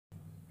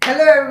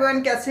Hello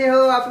everyone, कैसे हो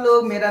आप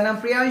लोग। मेरा नाम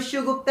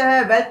प्रियांशु गुप्ता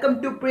है। Welcome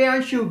to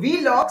Priyanshu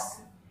vlogs.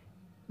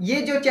 ये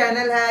जो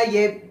चैनल है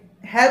ये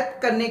हेल्प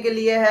करने के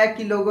लिए है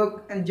कि लोगों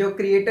जो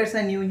क्रिएटर्स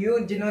हैं न्यू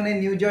जिन्होंने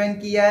न्यू ज्वाइन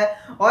किया है,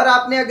 और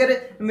आपने अगर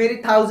मेरी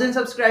 1000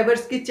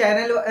 सब्सक्राइबर्स की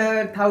चैनल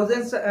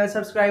 1000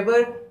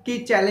 सब्सक्राइबर की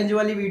चैलेंज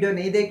वाली वीडियो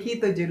नहीं देखी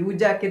तो जरूर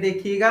जाके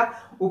देखिएगा।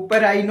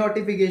 ऊपर आई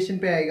नोटिफिकेशन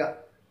पे आएगा,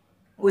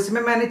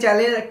 उसमें मैंने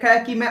चैलेंज रखा है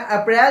कि मैं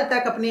अप्रैल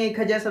तक अपने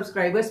 1000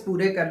 सब्सक्राइबर्स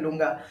पूरे कर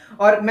लूंगा।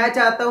 और मैं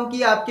चाहता हूं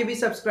कि आपके भी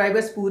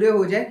सब्सक्राइबर्स पूरे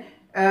हो जाए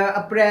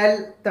अप्रैल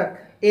तक।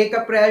 1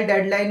 अप्रैल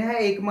डेडलाइन है।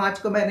 1 मार्च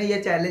को मैंने ये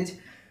चैलेंज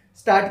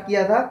स्टार्ट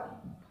किया था,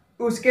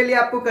 तो उसके लिए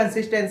आपको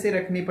कंसिस्टेंसी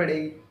रखनी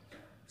पड़ेगी।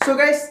 सो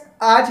गाइस,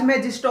 आज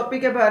मैं जिस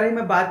टॉपिक के बारे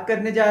में बात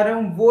करने जा रहा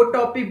हूँ वो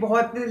टॉपिक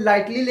बहुत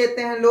लाइटली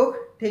लेते हैं लोग,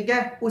 ठीक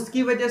है।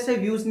 उसकी वजह से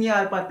व्यूज नहीं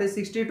आ पाते।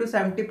 60 to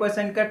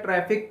 70% का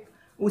ट्रैफिक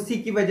उसी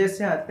की वजह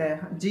से आता है।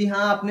 जी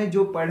हाँ, आपने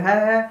जो पढ़ा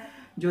है,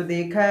 जो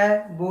देखा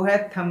है, वो है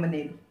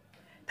थंबनेल।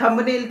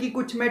 थंबनेल की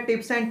कुछ मैं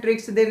टिप्स एंड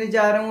ट्रिक्स देने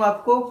जा रहा हूँ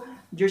आपको,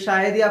 जो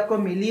शायद ही आपको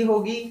मिली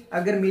होगी।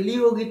 अगर मिली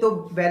होगी तो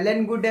वेल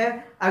एंड गुड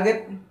है,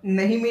 अगर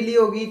नहीं मिली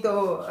होगी तो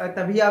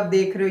तभी आप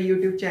देख रहे हो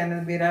यूट्यूब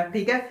चैनल मेरा,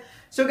 ठीक है।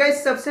 सो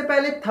गाइस, सबसे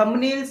पहले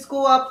थंबनेल्स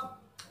को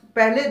आप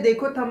पहले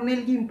देखो,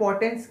 थंबनेल की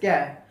इंपॉर्टेंस क्या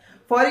है।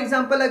 फॉर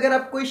एग्जाम्पल, अगर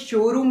आप कोई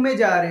शोरूम में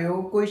जा रहे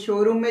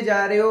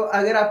हो,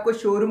 अगर आपको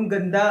शोरूम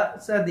गंदा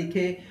सा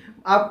दिखे,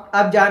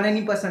 आप जाना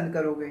नहीं पसंद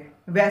करोगे।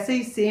 वैसे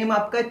ही सेम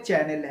आपका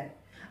चैनल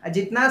है।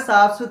 जितना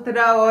साफ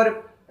सुथरा और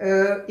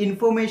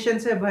इंफॉर्मेशन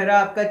से भरा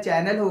आपका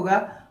चैनल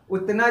होगा,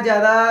 उतना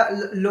ज्यादा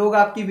लोग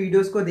आपकी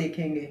वीडियोस को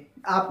देखेंगे।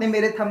 आपने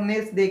मेरे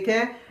थंबनेल्स देखे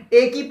हैं,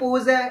 एक ही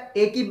पोज है,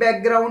 एक ही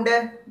बैकग्राउंड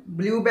है,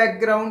 ब्लू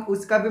बैकग्राउंड।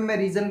 उसका भी मैं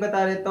रीजन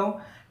बता देता हूँ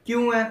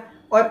क्यों है।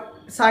 और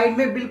साइड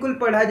में बिल्कुल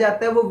पढ़ा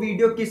जाता है वो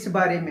वीडियो किस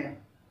बारे में है।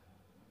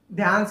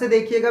 ध्यान से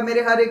देखिएगा,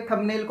 मेरे हर एक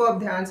थंबनेल को आप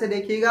ध्यान से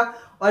देखिएगा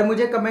और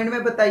मुझे कमेंट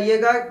में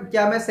बताइएगा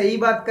क्या मैं सही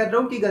बात कर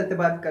रहा हूँ कि गलत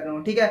बात कर रहा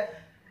हूँ, ठीक है।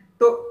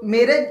 तो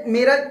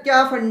मेरा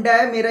क्या फंडा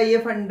है, मेरा ये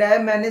फंडा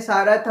है, मैंने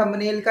सारा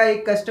थंबनेल का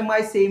एक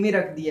कस्टमाइज सेम ही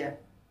रख दिया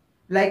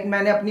है।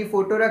 मैंने अपनी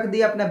फोटो रख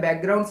दी, अपना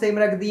बैकग्राउंड सेम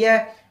रख दिया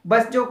है,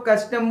 बस जो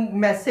कस्टम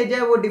मैसेज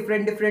है वो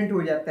डिफरेंट डिफरेंट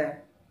हो जाता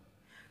है।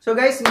 सो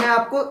गाइस, मैं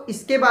आपको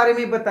इसके बारे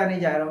में बताने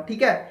जा रहा हूं,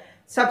 ठीक है।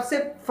 सबसे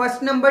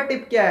फर्स्ट नंबर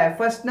टिप क्या है?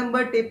 फर्स्ट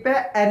नंबर टिप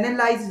है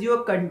analyse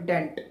your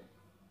content.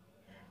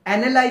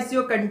 Analyse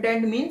your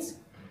content means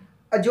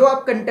जो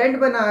आप कंटेंट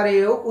बना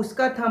रहे हो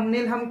उसका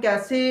थंबनेल हम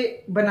कैसे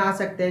बना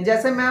सकते हैं।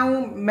 जैसे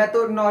मैं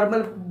तो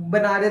नॉर्मल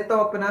बना देता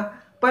हूं अपना,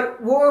 पर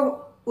वो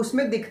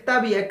उसमें दिखता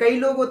भी है। कई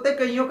लोग होते हैं,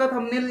 कईयों का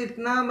थंबनेल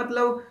इतना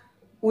मतलब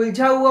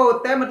उलझा हुआ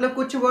होता है, मतलब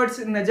कुछ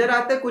वर्ड्स नजर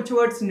आते, कुछ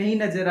वर्ड्स नहीं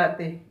नजर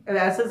आते।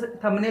 ऐसा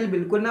थंबनेल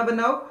बिल्कुल ना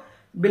बनाओ,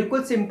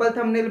 बिल्कुल सिंपल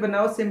थंबनेल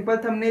बनाओ। सिंपल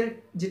थंबनेल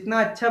जितना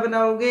अच्छा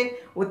बनाओगे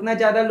उतना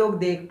ज्यादा लोग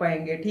देख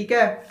पाएंगे, ठीक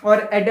है।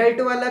 और एडल्ट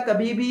वाला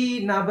कभी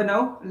भी ना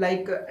बनाओ।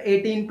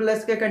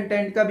 18+ के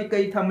कंटेंट का भी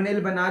कई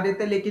थंबनेल बना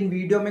देते हैं, लेकिन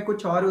वीडियो में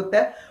कुछ और होता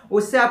है,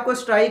 उससे आपको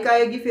स्ट्राइक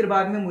आएगी। फिर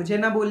बाद में मुझे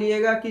ना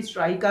बोलिएगा कि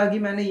स्ट्राइक आ गई,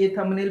 मैंने ये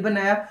थंबनेल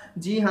बनाया।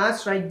 जी हाँ,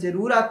 स्ट्राइक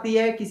जरूर आती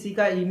है। किसी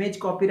का इमेज,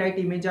 कॉपीराइट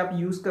इमेज आप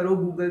यूज करो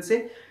गूगल से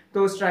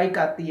तो स्ट्राइक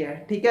आती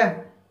है, ठीक है।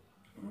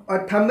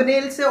 और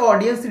थंबनेल से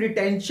ऑडियंस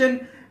रिटेंशन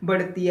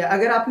बढ़ती है।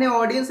 अगर आपने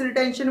ऑडियंस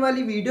रिटेंशन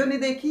वाली वीडियो नहीं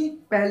देखी,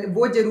 पहले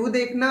वो जरूर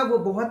देखना, वो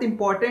बहुत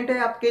इंपॉर्टेंट है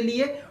आपके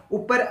लिए।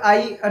 ऊपर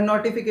आई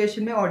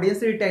नोटिफिकेशन में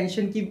ऑडियंस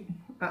रिटेंशन की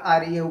आ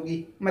रही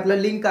होगी, मतलब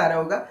लिंक आ रहा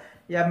होगा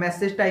या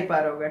मैसेज टाइप आ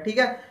रहा होगा, ठीक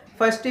है।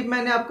 फर्स्ट टिप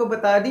मैंने आपको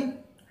बता दी।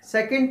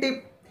 सेकंड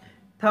टिप,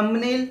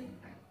 थंबनेल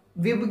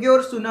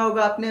विबग्योर सुना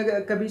होगा आपने,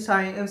 कभी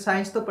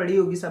साइंस तो पढ़ी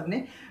होगी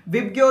सबने।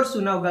 विबग्योर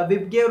सुना होगा।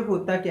 विबग्योर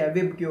होता क्या है?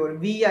 VIBGYOR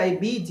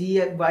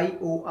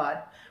VIBGYOR,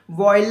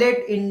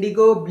 violet,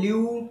 Indigo,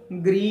 blue,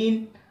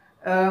 green,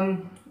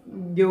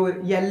 जो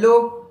येलो,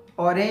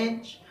 ऑरेंज,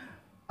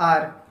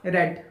 आर,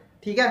 रेड,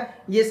 ठीक है।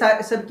 ये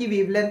सबकी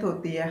वेवलेंथ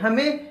होती है।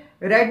 हमें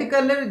रेड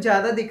कलर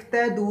ज्यादा दिखता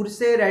है दूर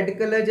से। रेड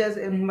कलर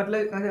जैसे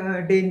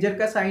मतलब डेंजर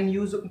का साइन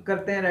यूज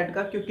करते हैं रेड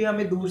का, क्योंकि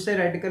हमें दूर से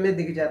रेड कलर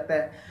दिख जाता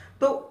है।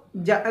 तो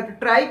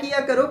ट्राई किया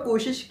करो,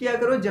 कोशिश किया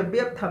करो, जब भी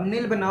आप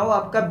थंबनेल बनाओ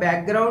आपका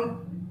बैकग्राउंड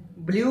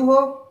ब्लू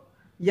हो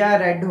या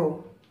रेड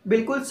हो,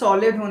 बिल्कुल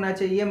सॉलिड होना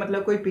चाहिए,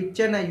 मतलब कोई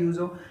पिक्चर ना यूज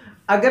हो।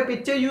 अगर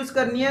पिक्चर यूज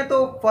करनी है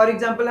तो फॉर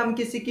एग्जांपल हम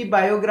किसी की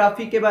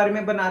बायोग्राफी के बारे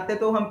में बनाते हैं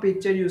तो हम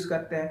पिक्चर यूज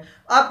करते हैं।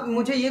 आप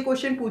मुझे ये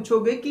क्वेश्चन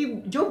पूछोगे कि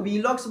जो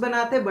वीलॉग्स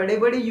बनाते हैं बड़े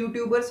बड़े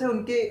यूट्यूबर्स हैं,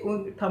 उनके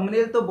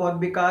थंबनेल तो बहुत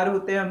बेकार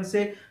होते हैं,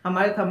 हमसे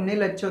हमारे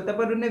थंबनेल अच्छे होते हैं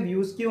पर उन्हें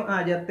व्यूज क्यों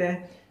आ जाते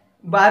हैं?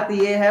 बात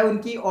यह है,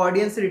 उनकी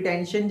ऑडियंस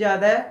रिटेंशन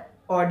ज्यादा है।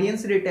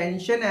 Audience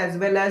retention as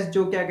well as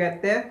जो क्या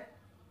कहते हैं,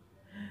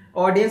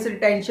 ऑडियंस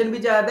रिटेंशन भी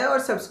ज्यादा है और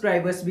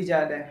सब्सक्राइबर्स भी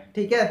ज्यादा है,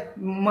 ठीक है।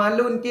 मान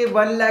लो उनके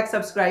 1 लाख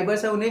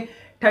सब्सक्राइबर्स है, उन्हें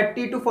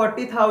 30 to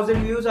 40,000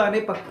 व्यूज आने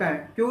पक्का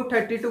है। क्यों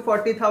 30 to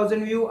 40,000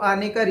 व्यू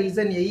आने का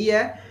रीजन यही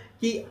है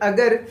कि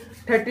अगर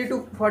 30 to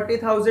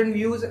 40,000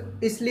 व्यूज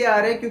इसलिए आ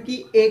रहे हैं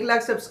क्योंकि 1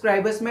 लाख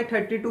सब्सक्राइबर्स में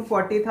 30 to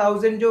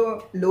 40,000 जो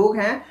लोग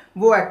हैं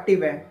वो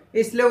एक्टिव है,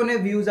 इसलिए उन्हें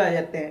व्यूज आ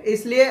जाते हैं।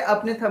 इसलिए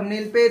अपने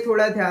थंबनेल पे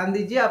थोड़ा ध्यान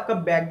दीजिए, आपका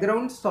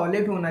बैकग्राउंड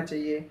सॉलिड होना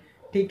चाहिए,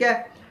 ठीक है।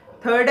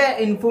 थर्ड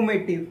है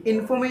इंफॉर्मेटिव,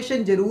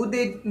 इंफॉर्मेशन जरूर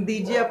दे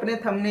दीजिए अपने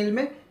थंबनेल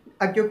में,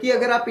 क्योंकि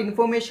अगर आप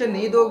इंफॉर्मेशन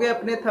नहीं दोगे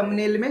अपने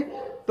थंबनेल में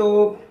तो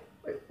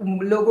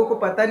लोगों को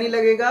पता नहीं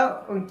लगेगा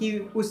कि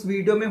उस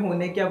वीडियो में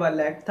होने क्या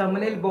वाला है।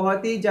 थंबनेल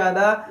बहुत ही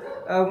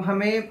ज़्यादा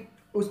हमें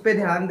उस पर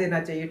ध्यान देना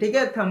चाहिए, ठीक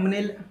है।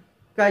 थंबनेल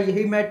का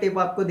यही मैं टिप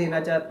आपको देना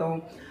चाहता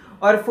हूँ।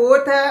 और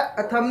फोर्थ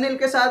है थंबनेल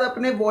के साथ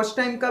अपने वॉच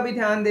टाइम का भी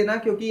ध्यान देना,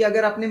 क्योंकि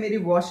अगर आपने मेरी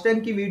वॉच टाइम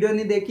की वीडियो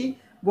नहीं देखी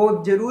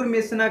वो जरूर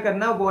मिस ना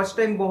करना। वॉच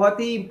टाइम बहुत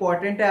ही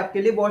इंपॉर्टेंट है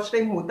आपके लिए। वॉच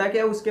टाइम होता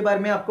क्या है उसके बारे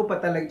में आपको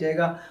पता लग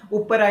जाएगा,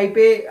 ऊपर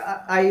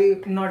आई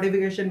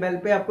नोटिफिकेशन बेल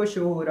पे आपको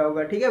शो हो रहा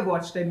होगा, ठीक है,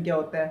 वॉच टाइम क्या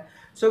होता है।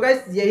 सो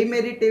गाइस यही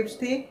मेरी टिप्स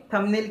थी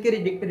थंबनेल के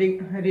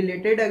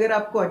रिलेटेड। अगर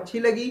आपको अच्छी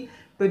लगी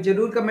तो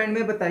जरूर कमेंट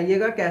में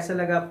बताइएगा कैसा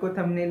लगा आपको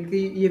थंबनेल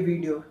की ये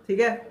वीडियो, ठीक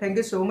है। Thank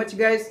you so much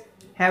guys,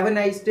 have a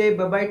nice day,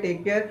 bye bye,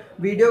 take care.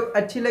 Video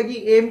अच्छी लगी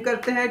एम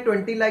करते हैं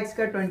 20 लाइक्स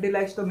का, 20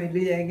 लाइक्स तो मिल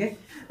ही जाएंगे।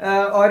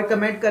 और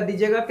कमेंट कर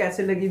दीजिएगा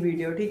कैसे लगी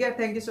वीडियो, ठीक है।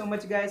 Thank you so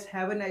much guys,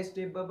 have a nice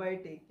day, bye bye,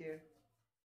 take care.